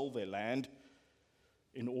to sell their land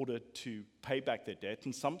in order to pay back their debt,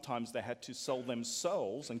 and sometimes they had to sell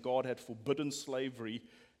themselves, and God had forbidden slavery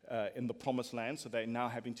in the promised land, so they're now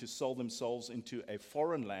having to sell themselves into a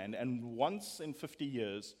foreign land. And once in 50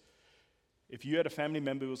 years, if you had a family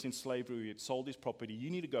member who was in slavery, who had sold his property, you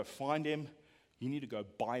need to go find him, you need to go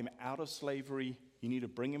buy him out of slavery, you need to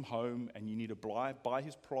bring him home, and you need to buy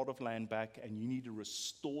his plot of land back, and you need to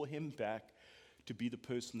restore him back to be the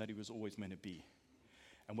person that he was always meant to be.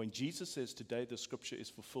 And when Jesus says, today the scripture is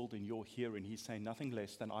fulfilled in your hearing, he's saying nothing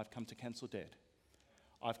less than, I've come to cancel debt.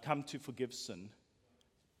 I've come to forgive sin,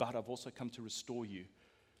 but I've also come to restore you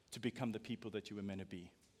to become the people that you were meant to be.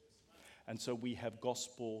 And so we have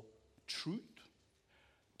gospel truth,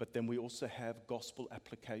 but then we also have gospel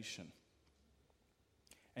application.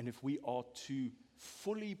 And if we are to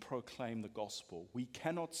fully proclaim the gospel, we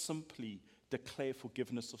cannot simply declare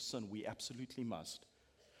forgiveness of sin. We absolutely must.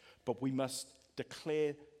 But we must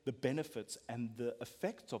declare the benefits and the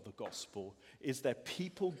effects of the gospel is that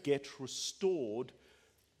people get restored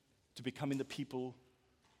to becoming the people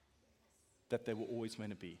that they were always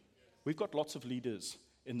meant to be. We've got lots of leaders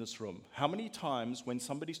in this room. How many times when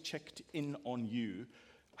somebody's checked in on you,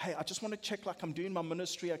 hey, I just want to check like I'm doing my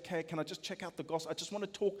ministry, okay, can I just check out the gospel? I just want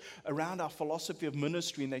to talk around our philosophy of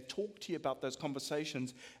ministry, and they talk to you about those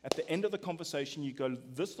conversations. At the end of the conversation, you go,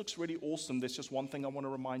 this looks really awesome. There's just one thing I want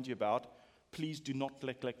to remind you about. Please do not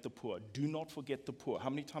neglect the poor. Do not forget the poor. How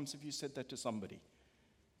many times have you said that to somebody?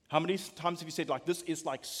 How many times have you said, like, this is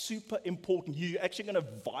like super important? You're actually going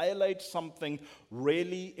to violate something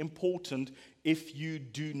really important if you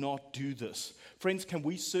do not do this. Friends, can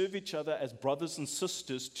we serve each other as brothers and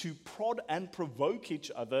sisters to prod and provoke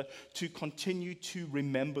each other to continue to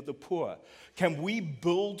remember the poor? Can we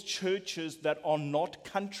build churches that are not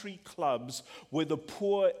country clubs where the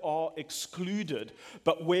poor are excluded,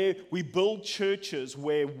 but where we build churches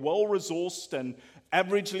where well-resourced and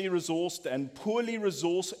averagely resourced and poorly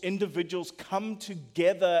resourced individuals come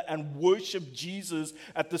together and worship Jesus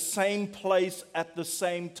at the same place at the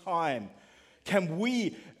same time? Can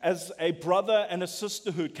we, as a brother and a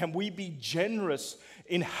sisterhood, can we be generous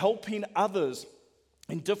in helping others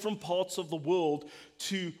in different parts of the world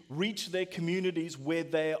to reach their communities where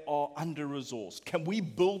they are under-resourced? Can we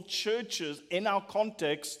build churches in our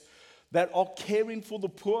context that are caring for the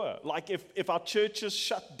poor? Like if our churches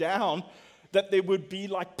shut down, that there would be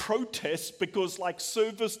like protests because like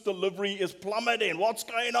service delivery is plummeting. What's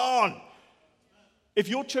going on? If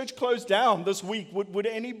your church closed down this week, would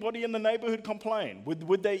anybody in the neighborhood complain?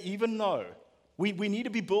 Would they even know? We need to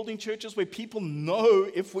be building churches where people know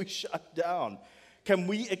if we shut down. Can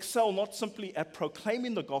we excel not simply at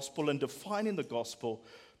proclaiming the gospel and defining the gospel,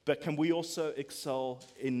 but can we also excel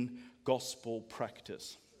in gospel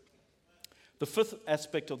practice? The fifth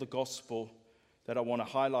aspect of the gospel that I want to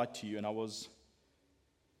highlight to you, and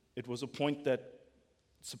it was a point that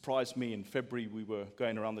surprised me. In February, we were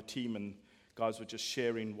going around the team, and guys were just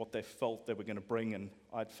sharing what they felt they were going to bring, and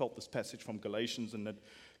I'd felt this passage from Galatians, and it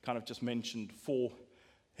kind of just mentioned 4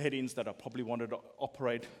 headings that I probably wanted to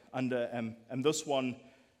operate under, and this one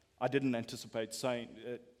I didn't anticipate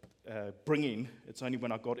bringing. It's only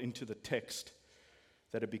when I got into the text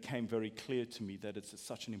that it became very clear to me that it's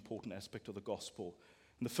such an important aspect of the gospel.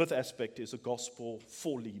 And the fifth aspect is a gospel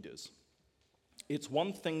for leaders. It's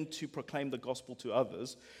one thing to proclaim the gospel to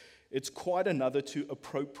others. It's quite another to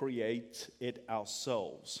appropriate it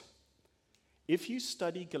ourselves. If you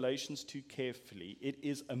study Galatians 2 carefully, it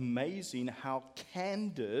is amazing how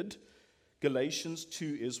candid Galatians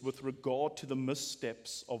 2 is with regard to the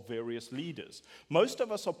missteps of various leaders. Most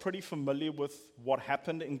of us are pretty familiar with what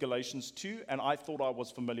happened in Galatians 2, and I thought I was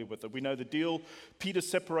familiar with it. We know the deal. Peter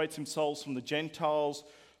separates himself from the Gentiles.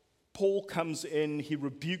 Paul comes in, he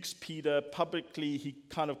rebukes Peter publicly, he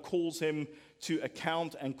kind of calls him to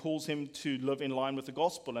account and calls him to live in line with the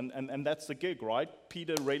gospel, and that's the gig, right?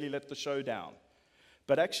 Peter really let the show down.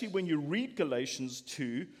 But actually, when you read Galatians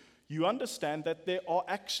 2, you understand that there are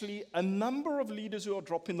actually a number of leaders who are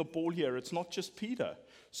dropping the ball here. It's not just Peter.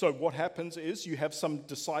 So what happens is you have some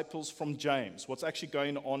disciples from James. What's actually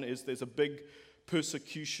going on is there's a big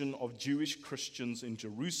persecution of Jewish Christians in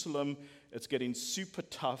Jerusalem. It's getting super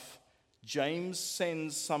tough. James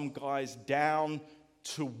sends some guys down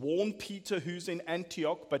to warn Peter, who's in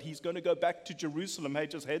Antioch, but he's going to go back to Jerusalem. Hey,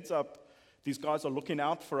 just heads up, these guys are looking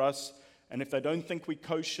out for us, and if they don't think we're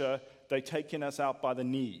kosher, they're taking us out by the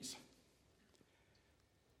knees.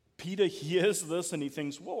 Peter hears this and he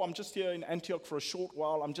thinks, whoa, I'm just here in Antioch for a short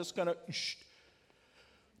while. I'm just going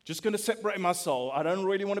to separate myself. I don't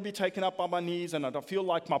really want to be taken up by my knees, and I feel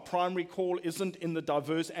like my primary call isn't in the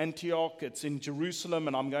diverse Antioch. It's in Jerusalem,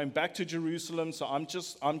 and I'm going back to Jerusalem, so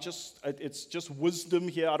it's just wisdom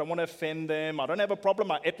here. I don't want to offend them. I don't have a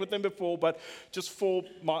problem. I ate with them before, but just for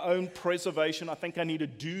my own preservation, I think I need to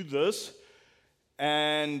do this.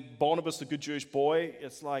 And Barnabas, the good Jewish boy,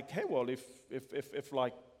 it's like, hey, well, if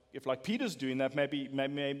like Peter's doing that,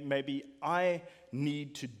 maybe I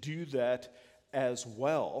need to do that as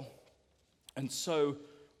well. And so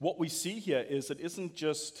what we see here is it isn't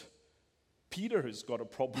just Peter who's got a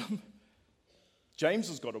problem. James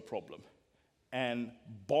has got a problem. and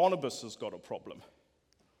Barnabas has got a problem.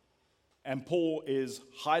 And Paul is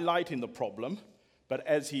highlighting the problem, but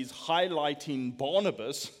as he's highlighting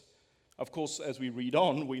Barnabas, of course, as we read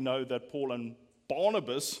on, we know that Paul and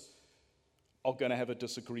Barnabas are going to have a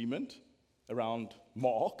disagreement around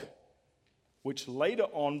Mark, which later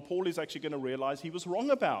on Paul is actually going to realize he was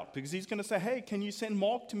wrong about, because he's going to say, hey, can you send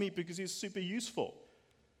Mark to me because he's super useful?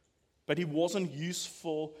 But he wasn't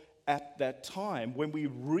useful at that time. When we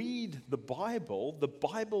read the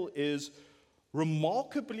Bible is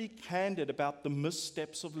remarkably candid about the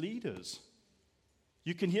missteps of leaders.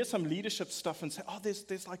 You can hear some leadership stuff and say, oh,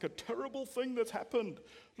 there's like a terrible thing that's happened.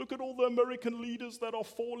 Look at all the American leaders that are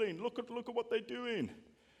falling. Look at what they're doing.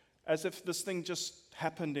 As if this thing just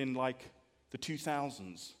happened in like the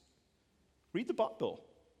 2000s. Read the Bible.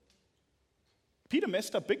 Peter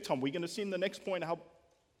messed up big time. We're going to see in the next point how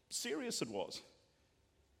serious it was.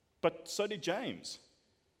 But so did James.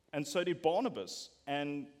 And so did Barnabas.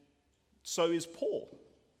 And so is Paul.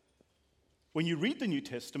 When you read the New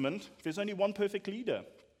Testament, there's only one perfect leader.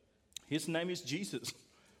 His name is Jesus,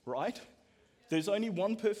 right? There's only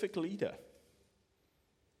one perfect leader.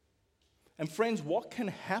 And friends, what can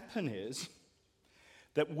happen is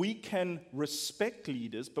that we can respect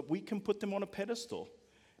leaders, but we can put them on a pedestal.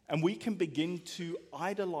 And we can begin to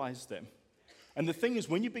idolize them. And the thing is,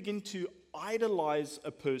 when you begin to idolize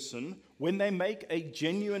a person, when they make a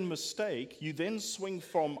genuine mistake, you then swing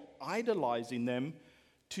from idolizing them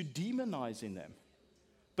to demonizing them.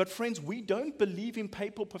 But friends, we don't believe in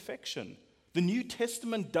papal perfection. The New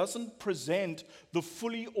Testament doesn't present the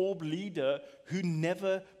fully orbed leader who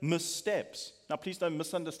never missteps. Now, please don't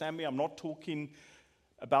misunderstand me. I'm not talking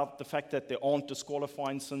about the fact that there aren't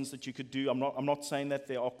disqualifying sins that you could do. I'm not saying that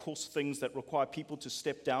there are, of course, things that require people to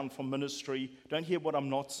step down from ministry. Don't hear what I'm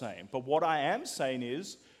not saying. But what I am saying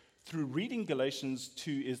is, through reading Galatians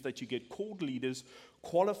 2, is that you get called leaders,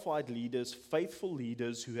 qualified leaders, faithful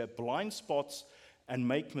leaders who have blind spots and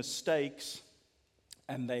make mistakes,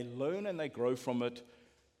 and they learn and they grow from it,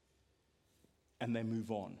 and they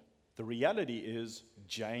move on. The reality is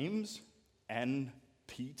James and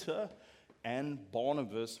Peter and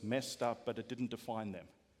Barnabas messed up, but it didn't define them.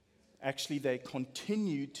 Actually, they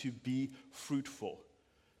continued to be fruitful.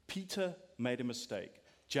 Peter made a mistake.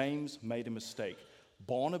 James made a mistake.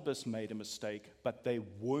 Barnabas made a mistake, but they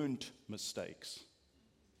weren't mistakes.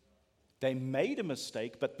 They made a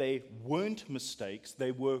mistake, but they weren't mistakes.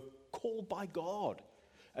 They were called by God.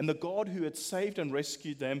 And the God who had saved and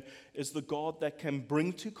rescued them is the God that can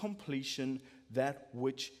bring to completion that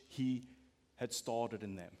which he had started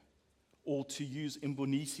in them. Or to use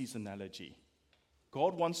Imbonisi's analogy,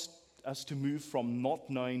 God wants us to move from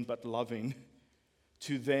not knowing but loving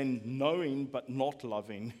to then knowing but not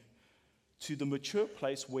loving to the mature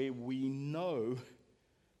place where we know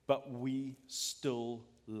but we still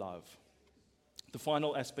love. The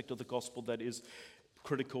final aspect of the gospel that is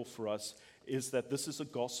critical for us is that this is a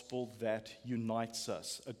gospel that unites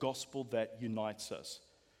us, a gospel that unites us.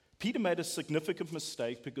 Peter made a significant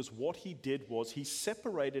mistake because what he did was he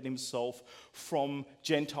separated himself from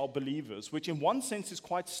Gentile believers, which in one sense is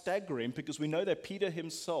quite staggering because we know that Peter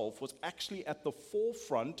himself was actually at the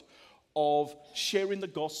forefront of sharing the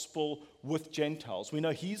gospel with Gentiles. We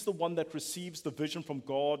know he's the one that receives the vision from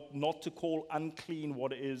God not to call unclean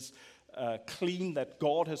what is clean, that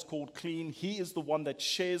God has called clean. He is the one that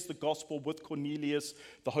shares the gospel with Cornelius.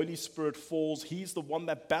 The Holy Spirit falls. He's the one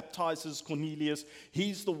that baptizes Cornelius.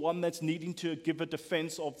 He's the one that's needing to give a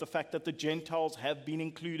defense of the fact that the Gentiles have been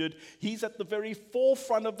included. He's at the very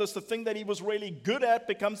forefront of this. The thing that he was really good at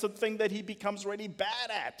becomes the thing that he becomes really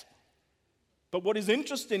bad at. But what is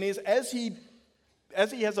interesting is as he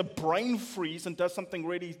has a brain freeze and does something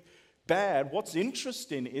really bad, what's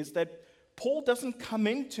interesting is that Paul doesn't come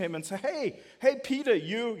into him and say, hey, Peter,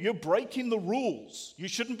 you're breaking the rules. You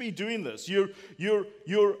shouldn't be doing this.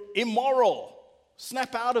 You're immoral.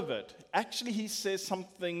 Snap out of it. Actually, he says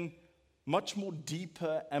something much more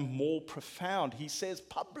deeper and more profound. He says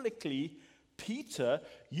publicly, Peter,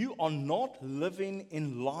 you are not living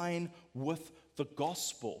in line with the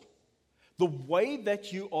gospel. The way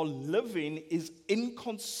that you are living is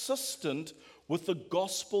inconsistent with the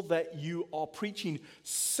gospel that you are preaching.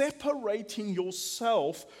 Separating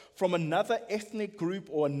yourself from another ethnic group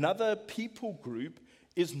or another people group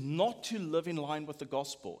is not to live in line with the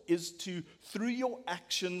gospel, is to, through your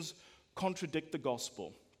actions, contradict the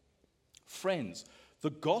gospel. Friends,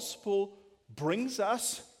 the gospel brings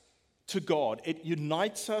us to God. It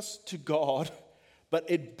unites us to God, but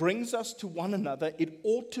it brings us to one another. It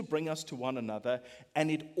ought to bring us to one another, and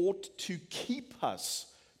it ought to keep us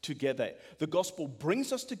together. The gospel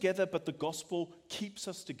brings us together, but the gospel keeps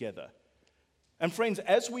us together. And friends,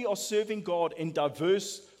 as we are serving God in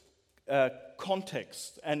diverse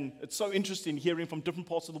contexts, and it's so interesting hearing from different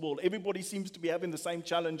parts of the world, everybody seems to be having the same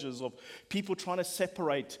challenges of people trying to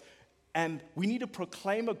separate. And we need to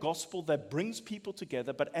proclaim a gospel that brings people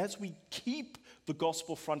together. But as we keep the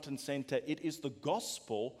gospel front and center, it is the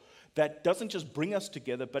gospel that doesn't just bring us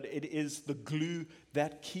together, but it is the glue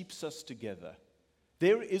that keeps us together.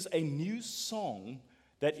 There is a new song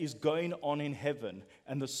that is going on in heaven,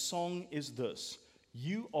 and the song is this: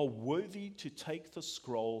 you are worthy to take the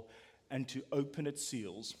scroll and to open its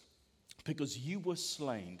seals, because you were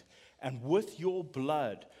slain, and with your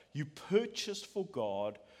blood you purchased for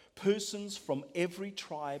God persons from every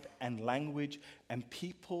tribe and language and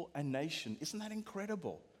people and nation. Isn't that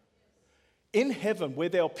incredible? In heaven, where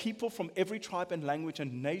there are people from every tribe and language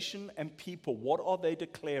and nation and people, what are they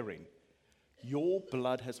declaring? Your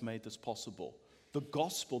blood has made this possible. The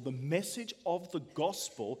gospel, the message of the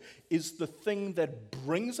gospel, is the thing that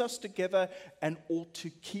brings us together and ought to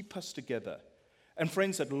keep us together. And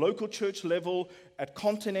friends, at local church level, at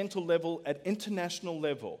continental level, at international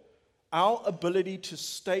level, our ability to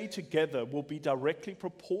stay together will be directly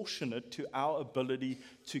proportionate to our ability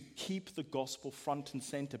to keep the gospel front and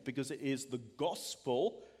center, because it is the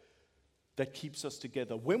gospel that keeps us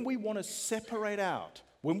together. When we want to separate out,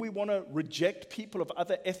 when we want to reject people of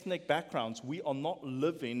other ethnic backgrounds, we are not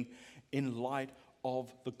living in light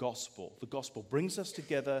of the gospel. The gospel brings us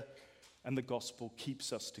together, and the gospel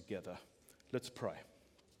keeps us together. Let's pray.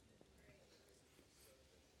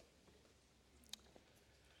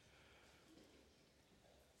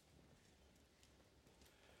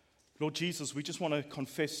 Lord Jesus, we just want to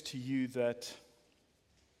confess to you that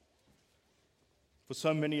for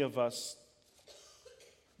so many of us,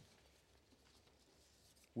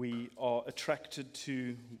 we are attracted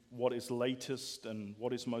to what is latest and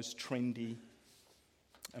what is most trendy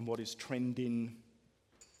and what is trending.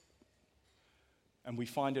 And we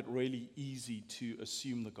find it really easy to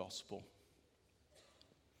assume the gospel.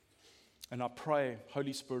 And I pray,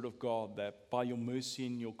 Holy Spirit of God, that by your mercy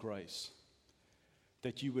and your grace,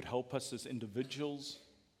 that you would help us as individuals,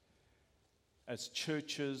 as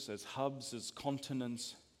churches, as hubs, as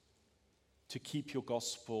continents, to keep your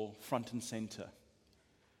gospel front and center.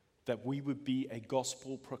 That we would be a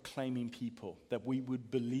gospel proclaiming people, that we would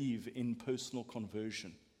believe in personal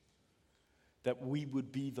conversion, that we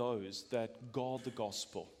would be those that guard the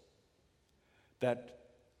gospel, that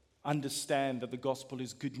understand that the gospel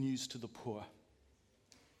is good news to the poor,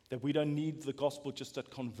 that we don't need the gospel just at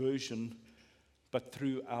conversion, but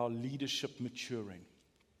through our leadership maturing.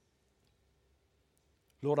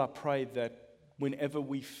 Lord, I pray that whenever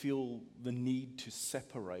we feel the need to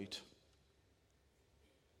separate,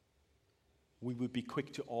 we would be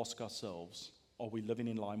quick to ask ourselves, are we living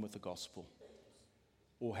in line with the gospel?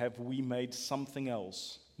 Or have we made something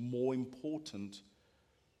else more important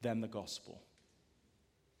than the gospel?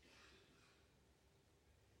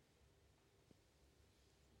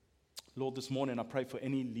 Lord, this morning I pray for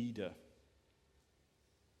any leader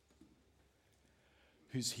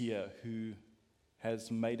who's here, who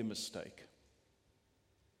has made a mistake,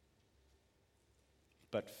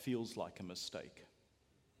 but feels like a mistake,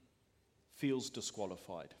 feels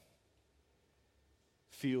disqualified,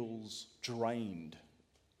 feels drained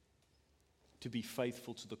to be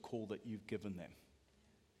faithful to the call that you've given them.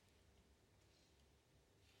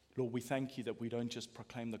 Lord, we thank you that we don't just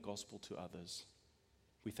proclaim the gospel to others.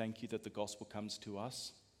 We thank you that the gospel comes to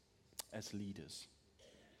us as leaders.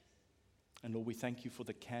 And Lord, we thank you for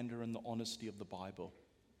the candor and the honesty of the Bible,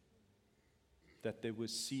 that there were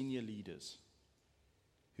senior leaders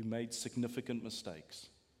who made significant mistakes,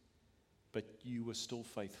 but you were still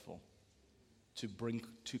faithful to bring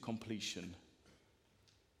to completion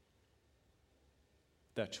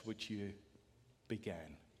that which you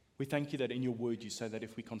began. We thank you that in your word you say that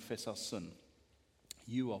if we confess our sin,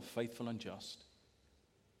 you are faithful and just,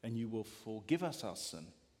 and you will forgive us our sin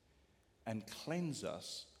and cleanse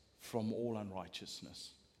us from all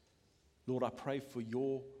unrighteousness. Lord, I pray for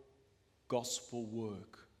your gospel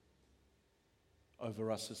work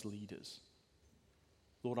over us as leaders.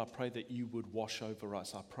 Lord, I pray that you would wash over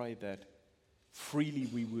us. I pray that freely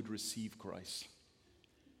we would receive grace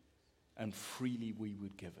and freely we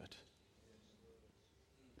would give it.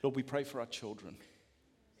 Lord, we pray for our children.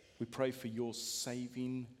 We pray for your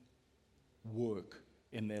saving work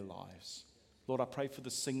in their lives. Lord, I pray for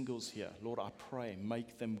the singles here. Lord, I pray,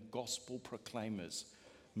 make them gospel proclaimers.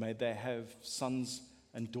 May they have sons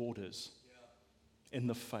and daughters in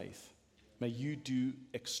the faith. May you do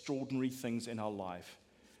extraordinary things in our life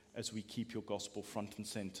as we keep your gospel front and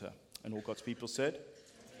center. And all God's people said,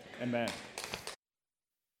 Amen. Amen.